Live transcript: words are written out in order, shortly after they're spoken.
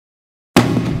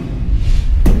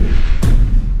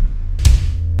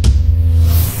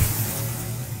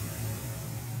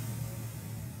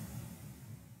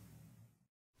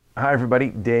Hi everybody,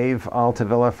 Dave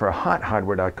Altavilla for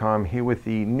HotHardware.com here with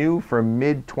the new for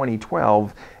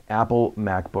mid-2012 Apple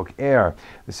MacBook Air.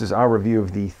 This is our review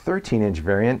of the 13-inch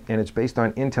variant, and it's based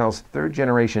on Intel's third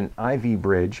generation Ivy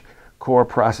Bridge core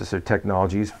processor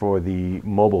technologies for the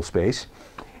mobile space.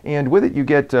 And with it you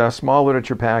get a small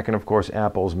literature pack and of course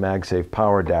Apple's MagSafe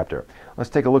power adapter.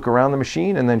 Let's take a look around the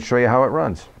machine and then show you how it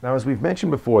runs. Now, as we've mentioned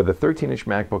before, the 13-inch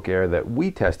MacBook Air that we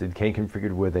tested came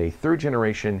configured with a third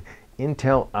generation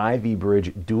Intel Ivy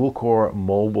Bridge dual-core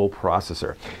mobile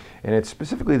processor. And it's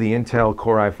specifically the Intel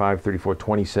Core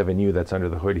i5-3427U that's under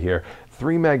the hood here.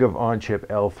 3 meg of on-chip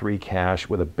L3 cache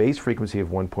with a base frequency of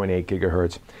 1.8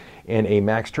 gigahertz and a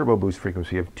max turbo boost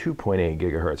frequency of 2.8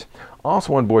 gigahertz.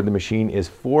 Also on board the machine is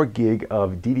 4 gig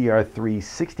of DDR3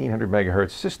 1600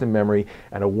 megahertz system memory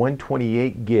and a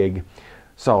 128 gig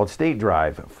solid-state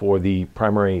drive for the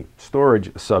primary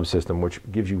storage subsystem, which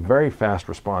gives you very fast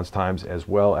response times as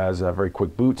well as very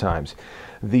quick boot times.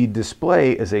 The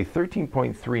display is a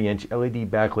 13.3-inch LED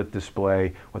backlit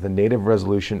display with a native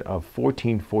resolution of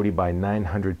 1440 by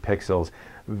 900 pixels.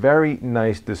 Very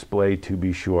nice display to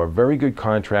be sure. Very good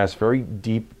contrast, very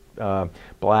deep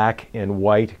black and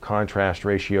white contrast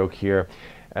ratio here,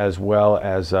 as well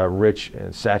as rich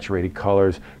and saturated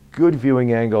colors. Good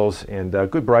viewing angles and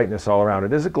good brightness all around.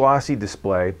 It is a glossy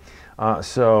display,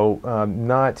 so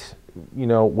not,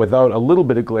 without a little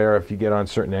bit of glare if you get on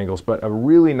certain angles, but a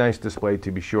really nice display to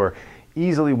be sure.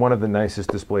 Easily one of the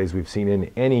nicest displays we've seen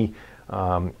in any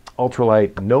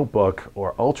ultralight notebook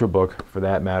or ultrabook for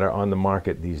that matter on the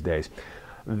market these days.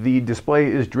 The display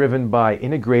is driven by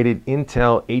integrated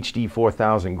Intel HD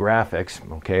 4000 graphics.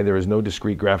 Okay, there is no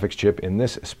discrete graphics chip in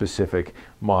this specific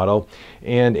model,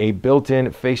 and a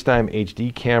built-in FaceTime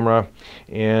HD camera.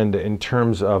 And in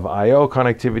terms of I/O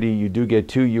connectivity, you do get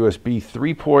 2 USB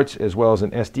 3 ports as well as an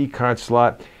SD card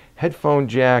slot, headphone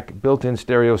jack, built-in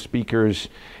stereo speakers,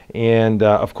 and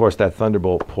of course that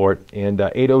Thunderbolt port, and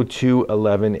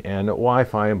 802.11 and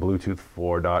Wi-Fi and Bluetooth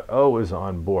 4.0 is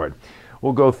on board.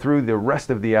 We'll go through the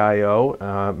rest of the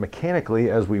I/O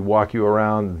mechanically as we walk you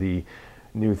around the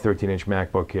new 13-inch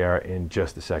MacBook Air in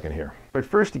just a second here. But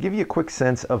first, to give you a quick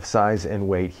sense of size and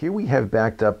weight, here we have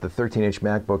backed up the 13-inch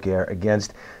MacBook Air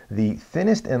against the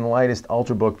thinnest and lightest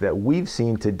Ultrabook that we've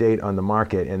seen to date on the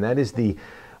market, and that is the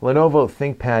Lenovo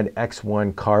ThinkPad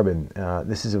X1 Carbon.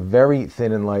 This is a very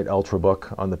thin and light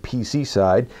Ultrabook on the PC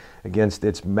side against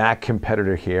its Mac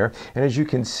competitor here. And as you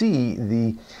can see,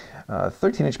 the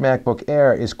 13-inch MacBook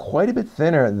Air is quite a bit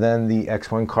thinner than the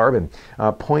X1 Carbon.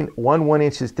 0.11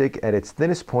 inches thick at its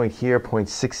thinnest point here,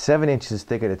 0.67 inches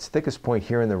thick at its thickest point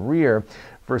here in the rear,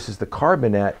 versus the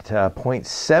Carbon at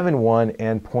 0.71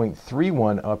 and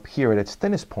 0.31 up here at its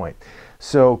thinnest point.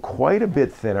 So quite a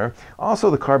bit thinner. Also,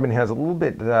 the Carbon has a little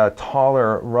bit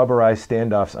taller rubberized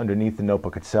standoffs underneath the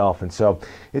notebook itself, and so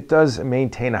it does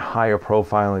maintain a higher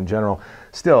profile in general.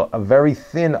 Still a very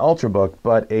thin Ultrabook,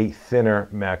 but a thinner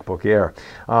MacBook Air.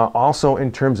 Also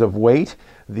in terms of weight,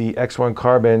 the X1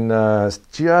 Carbon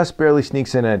just barely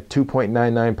sneaks in at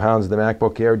 2.99 pounds. The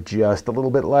MacBook Air just a little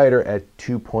bit lighter at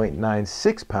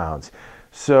 2.96 pounds.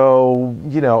 So,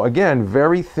 again,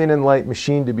 very thin and light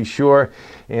machine to be sure,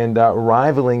 and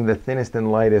rivaling the thinnest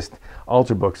and lightest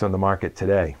Ultrabooks on the market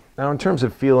today. Now, in terms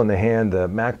of feel in the hand, the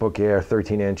MacBook Air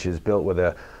 13-inch is built with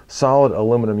a solid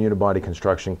aluminum unibody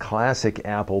construction, classic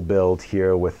Apple build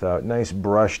here with a nice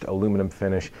brushed aluminum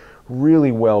finish.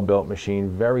 Really well-built machine,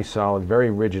 very solid, very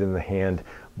rigid in the hand,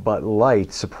 but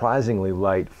light, surprisingly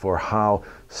light for how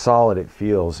solid it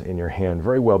feels in your hand.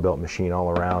 Very well-built machine all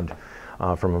around.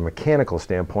 From a mechanical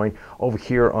standpoint, over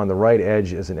here on the right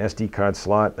edge is an SD card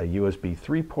slot, a USB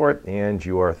 3 port, and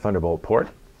your Thunderbolt port.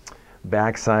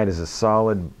 Backside is a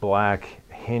solid black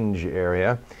hinge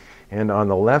area, and on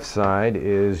the left side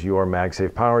is your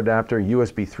MagSafe power adapter,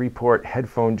 USB 3 port,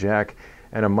 headphone jack,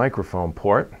 and a microphone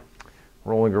port.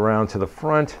 Rolling around to the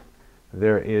front,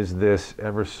 there is this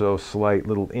ever so slight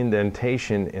little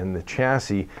indentation in the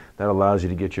chassis that allows you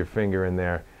to get your finger in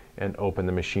there and open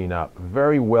the machine up.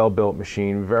 Very well built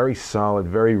machine, very solid,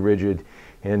 very rigid,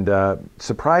 and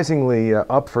surprisingly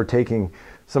up for taking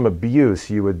some abuse.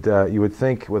 You would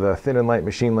think with a thin and light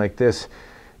machine like this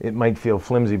it might feel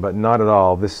flimsy, but not at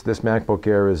all. This MacBook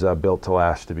Air is built to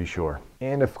last, to be sure.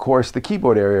 And of course the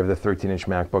keyboard area of the 13-inch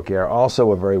MacBook Air,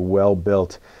 also a very well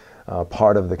built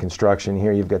part of the construction.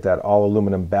 Here you've got that all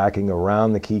aluminum backing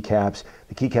around the keycaps.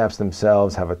 The keycaps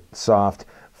themselves have a soft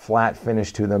flat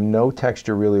finish to them, no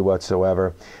texture really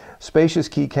whatsoever. Spacious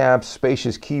keycaps,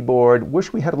 spacious keyboard.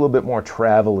 Wish we had a little bit more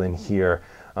travel in here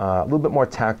A little bit more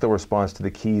tactile response to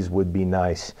the keys would be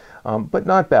nice, but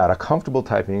not bad. A comfortable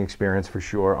typing experience for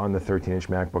sure on the 13-inch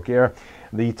MacBook Air.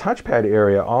 The touchpad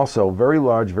area also very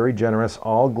large, very generous,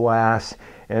 all glass,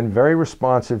 and very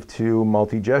responsive to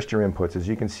multi-gesture inputs. As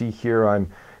you can see here, I'm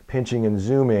pinching and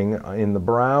zooming in the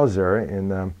browser in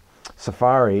the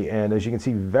Safari, and as you can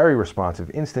see, very responsive,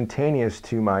 instantaneous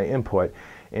to my input,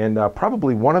 and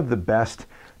probably one of the best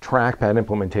trackpad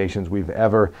implementations we've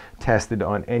ever tested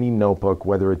on any notebook,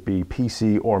 whether it be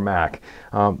PC or Mac.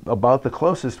 About the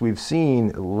closest we've seen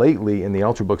lately in the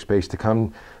Ultrabook space to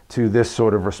come to this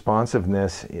sort of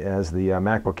responsiveness as the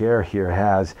MacBook Air here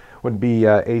has would be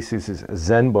Asus's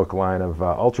ZenBook line of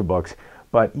Ultrabooks.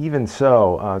 But even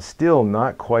so, still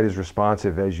not quite as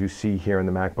responsive as you see here in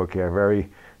the MacBook Air. Very,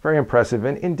 very impressive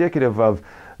and indicative of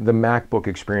the MacBook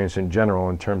experience in general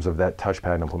in terms of that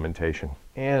touchpad implementation.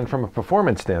 And from a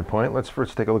performance standpoint, let's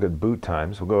first take a look at boot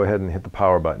times. We'll go ahead and hit the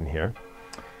power button here.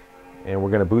 And we're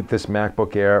going to boot this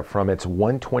MacBook Air from its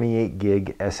 128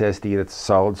 gig SSD, that's a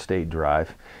solid state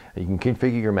drive. You can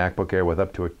configure your MacBook Air with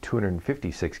up to a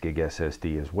 256 gig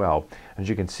SSD as well. As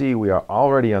you can see, we are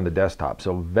already on the desktop,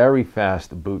 so very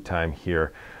fast boot time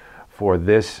here for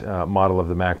this model of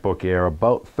the MacBook Air,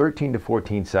 about 13 to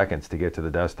 14 seconds to get to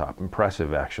the desktop.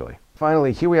 Impressive, actually.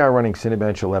 Finally, here we are running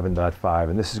Cinebench 11.5,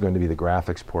 and this is going to be the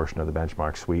graphics portion of the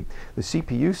benchmark suite. The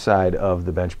CPU side of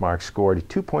the benchmark scored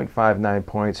 2.59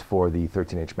 points for the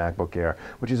 13-inch MacBook Air,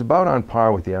 which is about on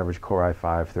par with the average Core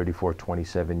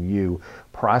i5-3427U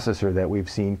processor that we've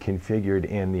seen configured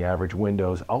in the average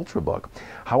Windows Ultrabook.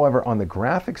 However, on the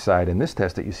graphics side, in this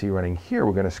test that you see running here,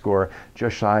 we're going to score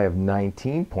just shy of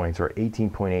 19 points, or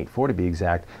 18.84 to be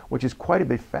exact, which is quite a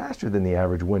bit faster than the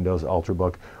average Windows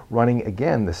Ultrabook, running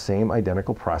again the same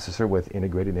identical processor with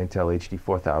integrated Intel HD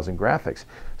 4000 graphics.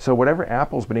 So whatever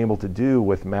Apple's been able to do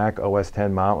with Mac OS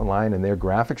X Mountain Lion and their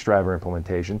graphics driver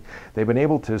implementation, they've been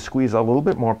able to squeeze a little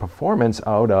bit more performance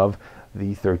out of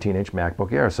the 13-inch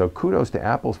MacBook Air. So kudos to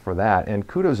Apple for that, and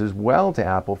kudos as well to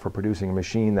Apple for producing a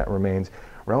machine that remains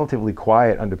relatively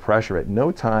quiet under pressure. At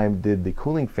no time did the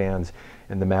cooling fans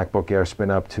in the MacBook Air spin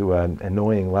up to an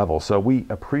annoying level. So we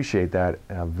appreciate that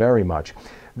very much.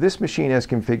 This machine, as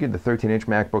configured, the 13-inch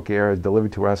MacBook Air, is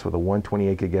delivered to us with a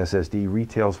 128 gig SSD,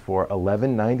 retails for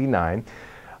 $11.99.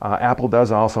 Apple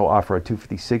does also offer a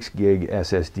 256 gig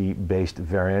SSD based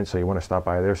variant, so you want to stop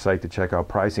by their site to check out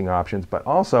pricing options, but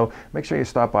also make sure you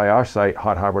stop by our site,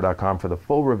 HotHardware.com, for the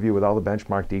full review with all the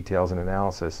benchmark details and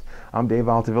analysis. I'm Dave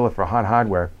Altavilla for Hot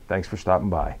Hardware. Thanks for stopping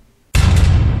by.